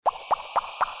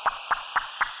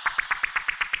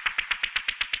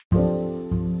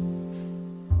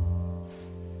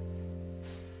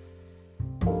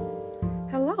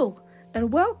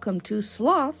and welcome to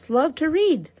Sloths Love to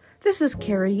Read. This is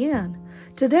Carrie Ann.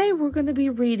 Today we're going to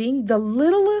be reading The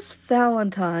Littlest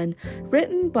Valentine,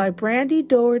 written by Brandi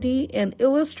Dougherty and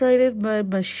illustrated by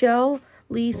Michelle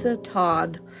Lisa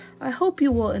Todd. I hope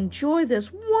you will enjoy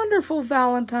this wonderful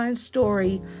Valentine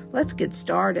story. Let's get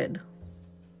started.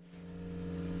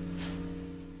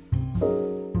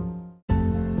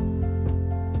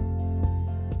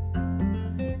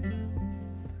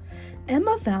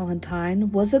 Emma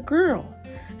Valentine was a girl.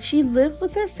 She lived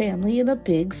with her family in a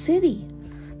big city.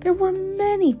 There were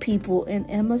many people in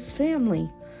Emma's family,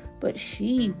 but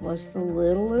she was the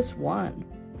littlest one.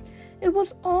 It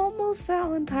was almost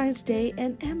Valentine's Day,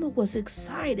 and Emma was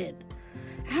excited.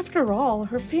 After all,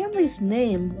 her family's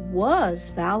name was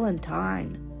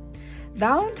Valentine.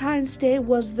 Valentine's Day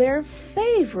was their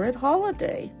favorite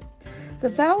holiday. The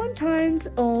Valentines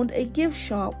owned a gift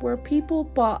shop where people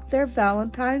bought their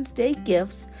Valentine's Day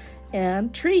gifts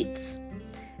and treats.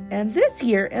 And this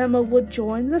year, Emma would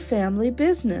join the family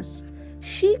business.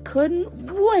 She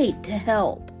couldn't wait to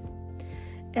help.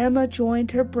 Emma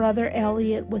joined her brother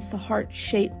Elliot with the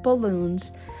heart-shaped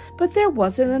balloons, but there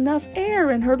wasn't enough air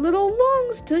in her little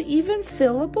lungs to even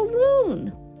fill a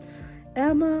balloon.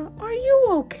 "Emma, are you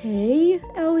okay?"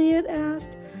 Elliot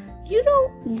asked. "You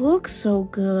don't look so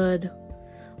good."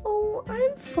 "Oh,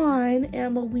 I'm fine,"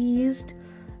 Emma wheezed.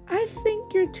 "I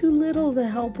think you're too little to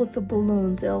help with the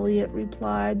balloons," Elliot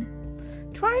replied.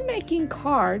 "Try making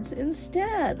cards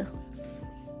instead."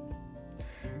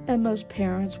 Emma's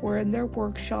parents were in their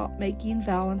workshop making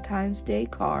Valentine's Day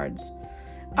cards.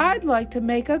 "I'd like to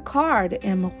make a card,"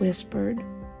 Emma whispered.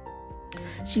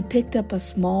 She picked up a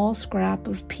small scrap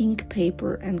of pink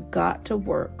paper and got to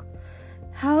work.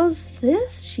 "How's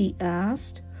this?" she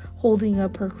asked, holding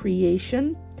up her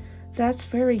creation. "That's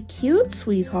very cute,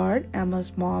 sweetheart,"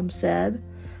 Emma's mom said,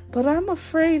 "but I'm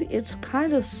afraid it's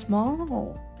kind of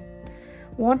small."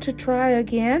 "Want to try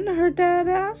again?" her dad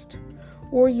asked.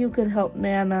 "Or you could help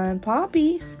Nana and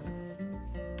Poppy."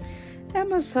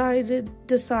 Emma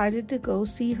decided to go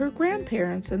see her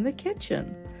grandparents in the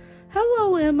kitchen.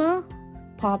 "Hello, Emma,"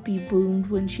 Poppy boomed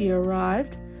when she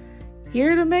arrived.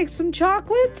 "Here to make some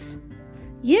chocolates?"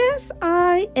 "Yes,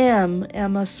 I am,"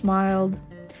 Emma smiled.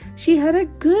 She had a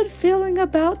good feeling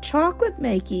about chocolate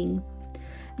making.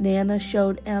 Nana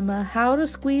showed Emma how to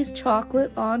squeeze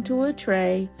chocolate onto a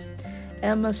tray.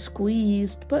 Emma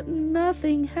squeezed, but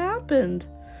nothing happened.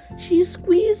 She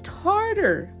squeezed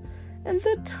harder, and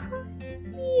the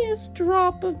tiniest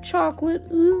drop of chocolate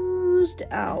oozed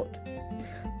out.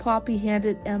 Poppy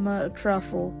handed Emma a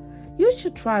truffle. "You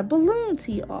should try balloons,"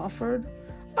 he offered.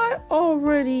 "I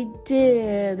already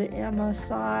did," Emma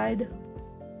sighed.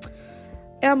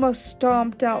 Emma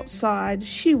stomped outside.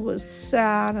 She was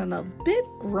sad and a bit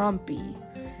grumpy.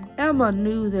 Emma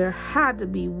knew there had to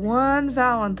be one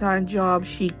Valentine job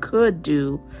she could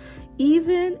do,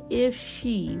 even if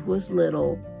she was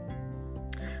little.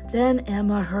 Then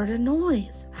Emma heard a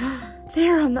noise.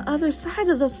 There on the other side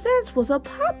of the fence was a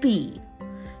puppy.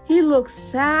 He looked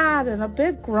sad and a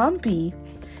bit grumpy,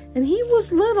 and he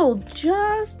was little,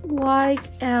 just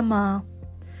like Emma.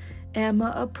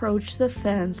 Emma approached the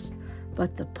fence,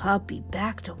 but the puppy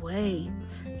backed away.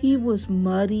 He was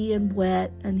muddy and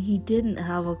wet, and he didn't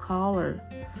have a collar.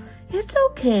 "It's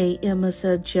okay," Emma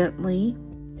said gently.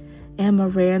 Emma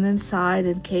ran inside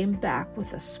and came back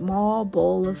with a small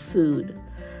bowl of food.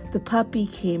 The puppy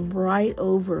came right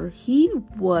over. He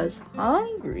was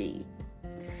hungry.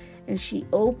 And she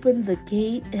opened the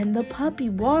gate, and the puppy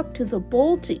walked to the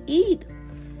bowl to eat.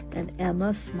 And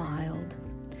Emma smiled.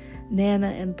 Nana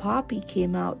and Poppy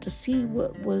came out to see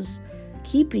what was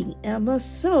keeping Emma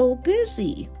so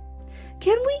busy.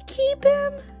 "Can we keep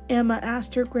him?" Emma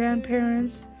asked her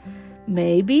grandparents.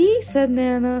 "Maybe," said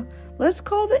Nana. "Let's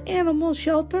call the animal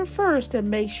shelter first and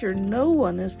make sure no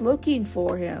one is looking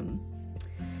for him."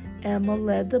 Emma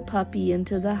led the puppy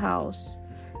into the house.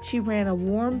 She ran a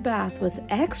warm bath with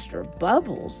extra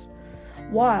bubbles,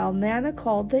 while Nana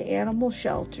called the animal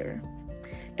shelter.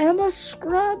 Emma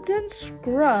scrubbed,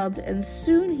 and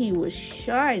soon he was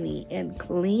shiny and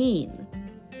clean.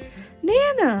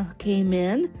 Nana came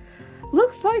in.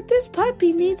 "Looks like this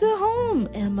puppy needs a home,"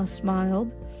 Emma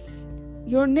smiled.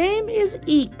 "Your name is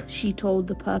Eek," she told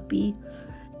the puppy,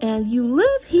 "and you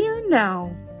live here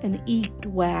now." And Eek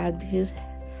wagged his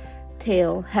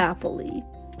tail happily.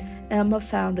 Emma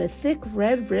found a thick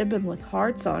red ribbon with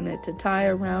hearts on it to tie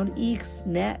around Eek's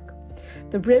neck.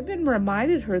 The ribbon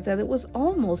reminded her that it was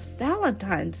almost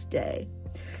Valentine's Day.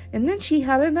 And then she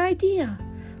had an idea.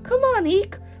 "Come on,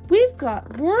 Eek, we've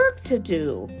got work to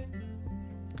do."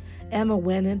 Emma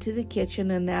went into the kitchen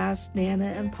and asked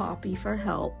Nana and Poppy for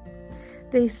help.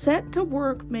 They set to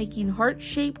work making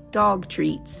heart-shaped dog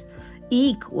treats.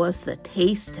 Eek was the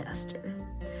taste tester.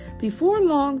 Before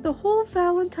long, the whole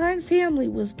Valentine family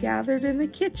was gathered in the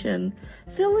kitchen,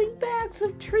 filling bags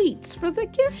of treats for the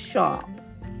gift shop.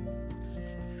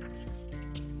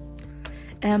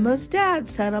 Emma's dad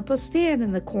set up a stand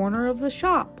in the corner of the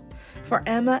shop for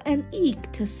Emma and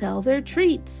Eek to sell their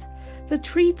treats. The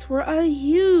treats were a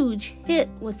huge hit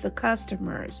with the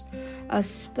customers,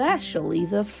 especially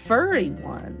the furry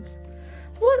ones.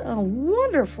 "What a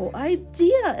wonderful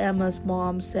idea," Emma's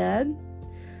mom said.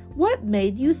 "What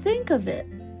made you think of it?"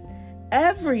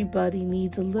 "Everybody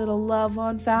needs a little love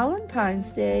on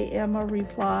Valentine's Day," Emma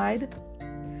replied.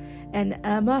 And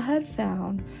Emma had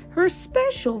found her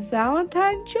special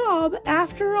Valentine job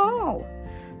after all.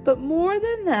 But more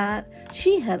than that,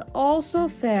 she had also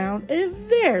found a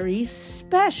very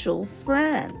special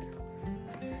friend.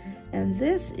 And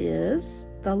this is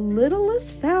The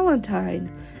Littlest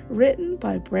Valentine, written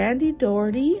by Brandi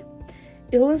Dougherty,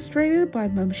 illustrated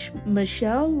by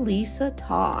Michelle Lisa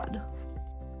Todd.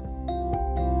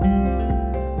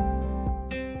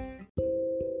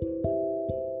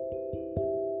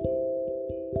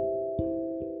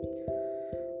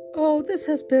 Oh, this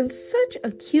has been such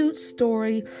a cute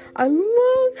story. I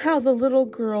love how the little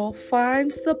girl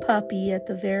finds the puppy at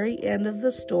the very end of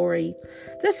the story.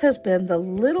 This has been The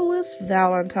Littlest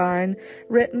Valentine,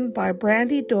 written by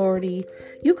Brandi Dougherty.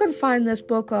 You can find this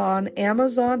book on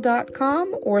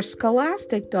Amazon.com or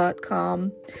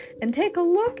Scholastic.com. And take a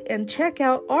look and check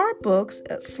out our books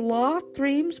at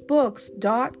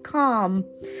SlothDreamsBooks.com.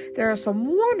 There are some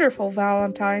wonderful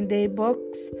Valentine Day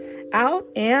books out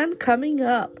and coming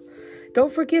up.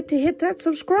 Don't forget to hit that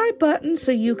subscribe button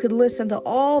so you can listen to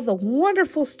all the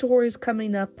wonderful stories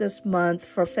coming up this month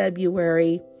for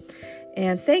February.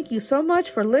 And thank you so much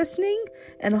for listening,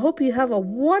 and I hope you have a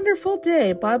wonderful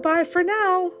day. Bye-bye for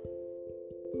now.